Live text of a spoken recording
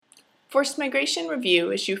Forced Migration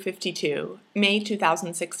Review, Issue 52, May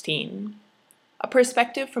 2016. A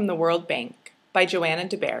Perspective from the World Bank, by Joanna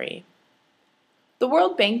DeBerry. The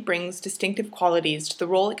World Bank brings distinctive qualities to the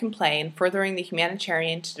role it can play in furthering the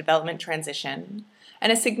humanitarian to development transition,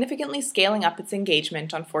 and is significantly scaling up its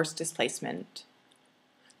engagement on forced displacement.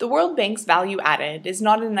 The World Bank's value added is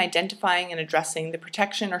not in identifying and addressing the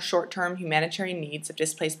protection or short-term humanitarian needs of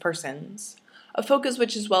displaced persons, a focus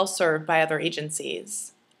which is well served by other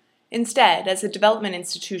agencies. Instead, as a development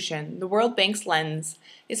institution, the World Bank's lens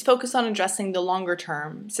is focused on addressing the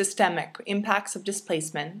longer-term, systemic impacts of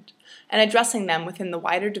displacement and addressing them within the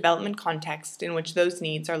wider development context in which those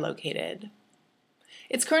needs are located.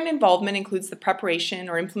 Its current involvement includes the preparation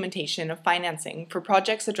or implementation of financing for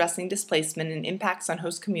projects addressing displacement and impacts on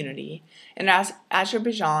host community in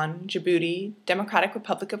Azerbaijan, Djibouti, Democratic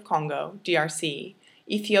Republic of Congo, DRC,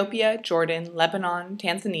 Ethiopia, Jordan, Lebanon,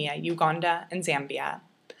 Tanzania, Uganda, and Zambia,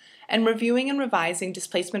 and reviewing and revising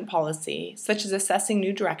displacement policy, such as assessing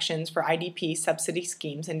new directions for IDP subsidy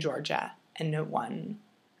schemes in Georgia, and Note 1.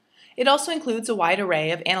 It also includes a wide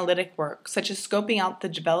array of analytic work, such as scoping out the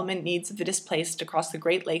development needs of the displaced across the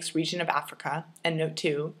Great Lakes region of Africa, and Note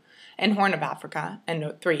 2, and Horn of Africa, and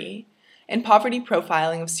Note 3, and poverty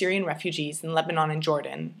profiling of Syrian refugees in Lebanon and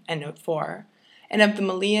Jordan, and Note 4, and of the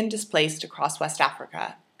Malian displaced across West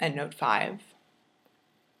Africa, and Note 5.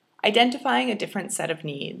 Identifying a different set of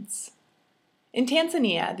needs. In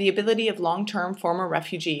Tanzania, the ability of long-term former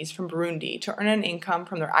refugees from Burundi to earn an income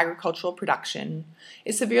from their agricultural production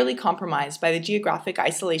is severely compromised by the geographic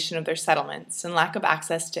isolation of their settlements and lack of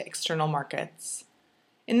access to external markets.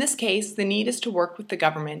 In this case, the need is to work with the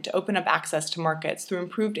government to open up access to markets through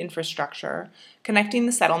improved infrastructure, connecting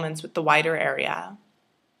the settlements with the wider area.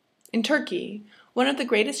 In Turkey, one of the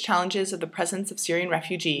greatest challenges of the presence of Syrian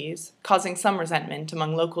refugees, causing some resentment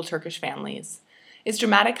among local Turkish families, is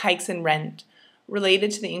dramatic hikes in rent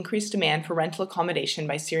related to the increased demand for rental accommodation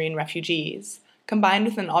by Syrian refugees, combined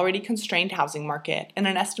with an already constrained housing market and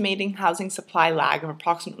an estimating housing supply lag of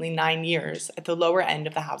approximately 9 years at the lower end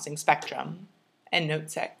of the housing spectrum. And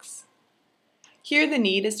Note 6. Here the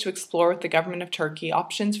need is to explore with the government of Turkey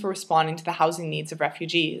options for responding to the housing needs of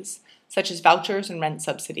refugees, such as vouchers and rent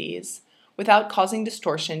subsidies, without causing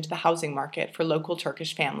distortion to the housing market for local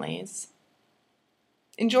Turkish families.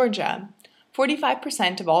 In Georgia,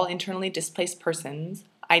 45% of all internally displaced persons,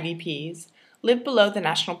 IDPs, live below the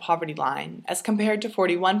national poverty line, as compared to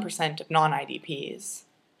 41% of non-IDPs.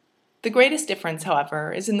 The greatest difference,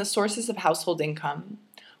 however, is in the sources of household income,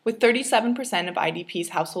 with 37% of IDPs'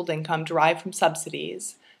 household income derived from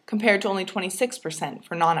subsidies, compared to only 26%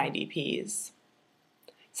 for non-IDPs.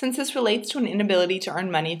 Since this relates to an inability to earn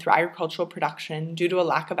money through agricultural production due to a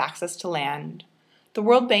lack of access to land, the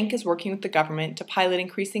World Bank is working with the government to pilot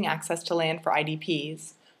increasing access to land for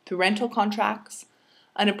IDPs through rental contracts,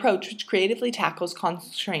 an approach which creatively tackles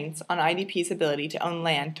constraints on IDPs' ability to own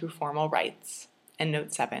land through formal rights. And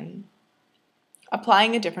Note 7.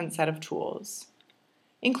 Applying a different set of tools.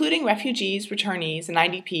 Including refugees, returnees, and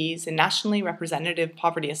IDPs in nationally representative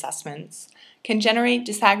poverty assessments can generate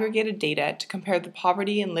disaggregated data to compare the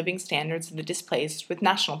poverty and living standards of the displaced with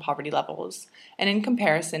national poverty levels, and in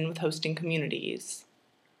comparison with hosting communities.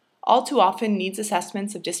 All too often, needs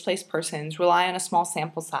assessments of displaced persons rely on a small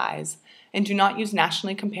sample size and do not use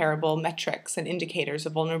nationally comparable metrics and indicators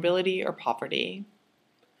of vulnerability or poverty.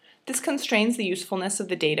 This constrains the usefulness of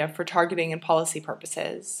the data for targeting and policy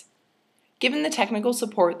purposes. Given the technical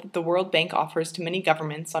support that the World Bank offers to many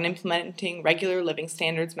governments on implementing regular living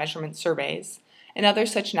standards measurement surveys and other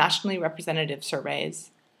such nationally representative surveys,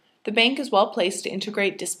 the Bank is well placed to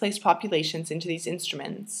integrate displaced populations into these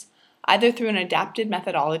instruments, either through an adapted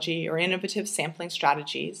methodology or innovative sampling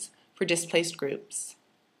strategies for displaced groups.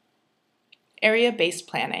 Area-based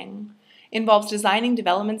planning involves designing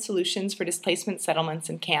development solutions for displacement settlements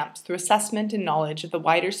and camps through assessment and knowledge of the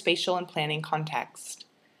wider spatial and planning context.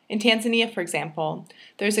 In Tanzania, for example,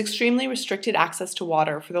 there is extremely restricted access to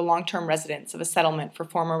water for the long-term residents of a settlement for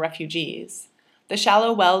former refugees. The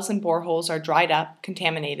shallow wells and boreholes are dried up,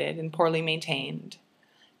 contaminated, and poorly maintained.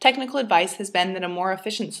 Technical advice has been that a more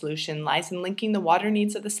efficient solution lies in linking the water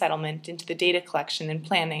needs of the settlement into the data collection and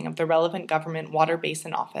planning of the relevant government water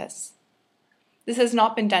basin office. This has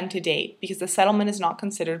not been done to date because the settlement is not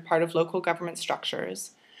considered part of local government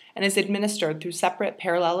structures and is administered through separate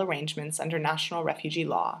parallel arrangements under national refugee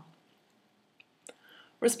law.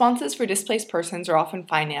 Responses for displaced persons are often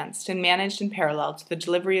financed and managed in parallel to the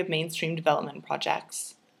delivery of mainstream development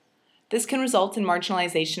projects. This can result in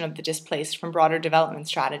marginalization of the displaced from broader development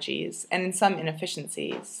strategies and in some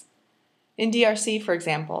inefficiencies. In DRC, for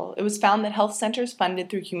example, it was found that health centers funded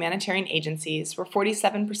through humanitarian agencies were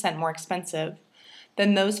 47% more expensive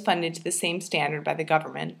than those funded to the same standard by the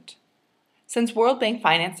government. Since World Bank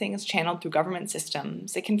financing is channeled through government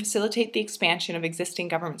systems, it can facilitate the expansion of existing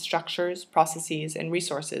government structures, processes, and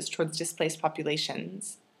resources towards displaced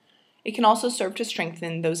populations. It can also serve to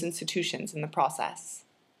strengthen those institutions in the process.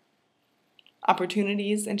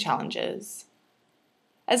 Opportunities and challenges.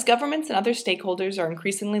 As governments and other stakeholders are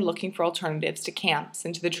increasingly looking for alternatives to camps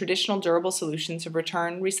and to the traditional durable solutions of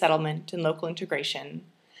return, resettlement, and local integration,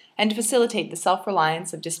 and to facilitate the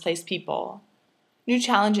self-reliance of displaced people, new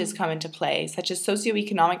challenges come into play, such as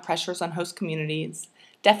socioeconomic pressures on host communities,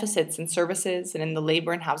 deficits in services and in the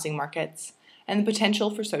labor and housing markets, and the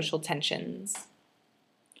potential for social tensions.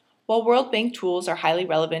 While World Bank tools are highly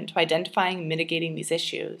relevant to identifying and mitigating these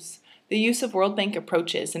issues, the use of World Bank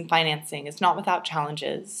approaches in financing is not without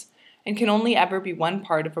challenges, and can only ever be one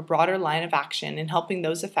part of a broader line of action in helping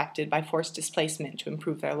those affected by forced displacement to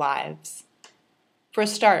improve their lives. For a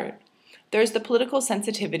start, there is the political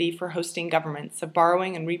sensitivity for hosting governments of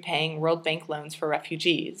borrowing and repaying World Bank loans for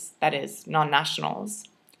refugees, that is, non-nationals.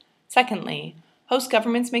 Secondly, host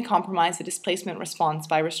governments may compromise the displacement response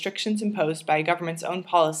by restrictions imposed by a government's own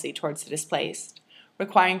policy towards the displaced,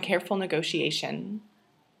 requiring careful negotiation.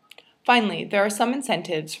 Finally, there are some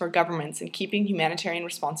incentives for governments in keeping humanitarian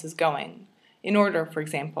responses going, in order, for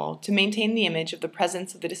example, to maintain the image of the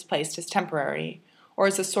presence of the displaced as temporary, or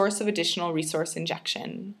as a source of additional resource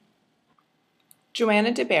injection.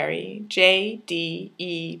 Joanna DeBerry,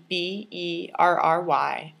 JDEBERRY,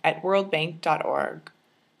 at worldbank.org,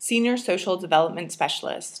 Senior Social Development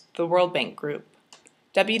Specialist, the World Bank Group,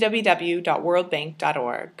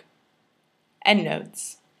 www.worldbank.org.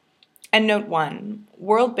 Endnotes. Endnote 1,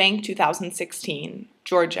 World Bank 2016,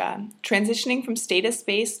 Georgia, transitioning from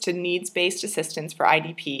status-based to needs-based assistance for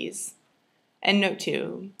IDPs. Endnote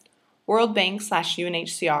 2, World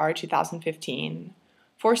Bank/UNHCR 2015,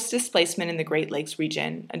 Forced Displacement in the Great Lakes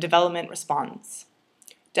Region, a Development Response.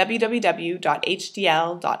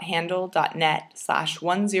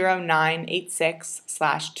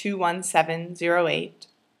 www.hdl.handle.net/10986/21708.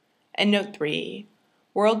 Endnote 3,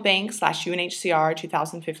 World Bank/UNHCR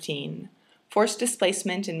 2015, Forced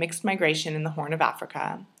Displacement and Mixed Migration in the Horn of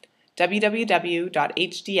Africa,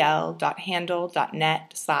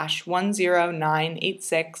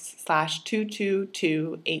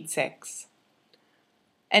 www.hdl.handle.net/10986/22286.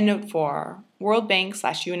 Endnote 4, World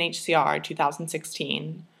Bank/UNHCR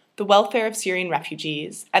 2016, The Welfare of Syrian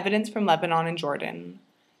Refugees, Evidence from Lebanon and Jordan,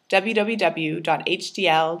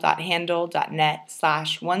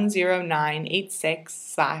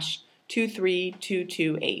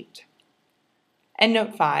 www.hdl.handle.net/10986/23228.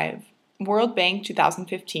 Endnote 5, World Bank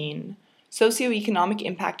 2015, Socioeconomic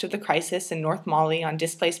Impact of the Crisis in North Mali on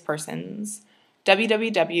Displaced Persons,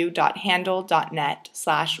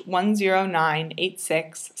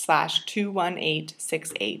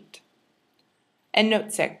 www.handle.net/10986/21868.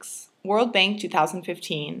 Endnote 6, World Bank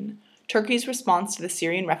 2015, Turkey's Response to the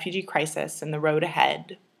Syrian Refugee Crisis and the Road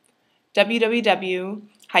Ahead,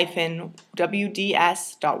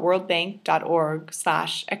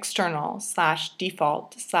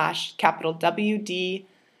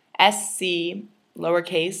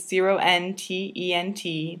 lowercase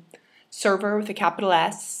 0ntent server with a capital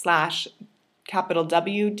S slash capital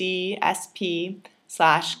WDSP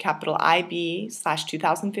slash capital IB slash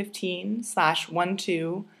 2015 slash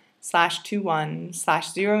 12 slash 21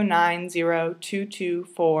 slash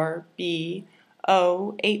 090224B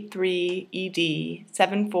 083 ED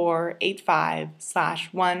 7485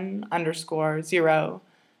 slash 1 underscore 0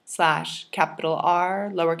 slash capital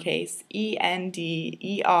R lowercase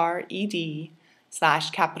ENDERED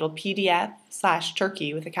slash capital PDF slash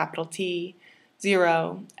Turkey with a capital T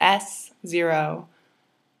 0 S 0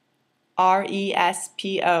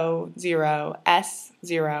 RESPO 0 S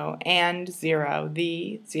 0 and 0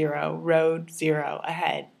 the 0 road 0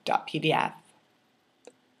 ahead.pdf.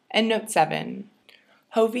 Endnote 7,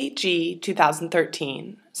 Hovey G.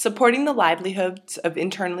 2013, Supporting the Livelihoods of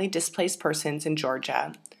Internally Displaced Persons in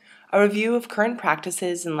Georgia, a review of current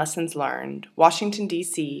practices and lessons learned, Washington,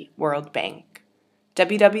 D.C., World Bank,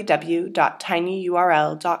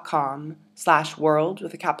 www.tinyurl.com/world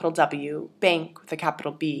with a capital W, bank with a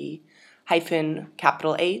capital B, hyphen,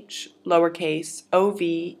 capital H, lowercase,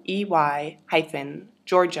 OVEY, hyphen,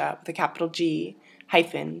 Georgia with a capital G,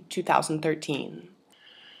 hyphen, 2013.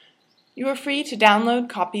 You are free to download,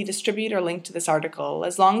 copy, distribute, or link to this article,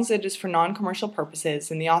 as long as it is for non-commercial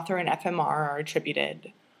purposes and the author and FMR are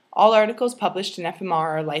attributed. All articles published in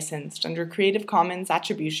FMR are licensed under Creative Commons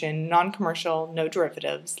Attribution, Non-Commercial, No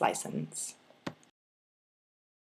Derivatives license.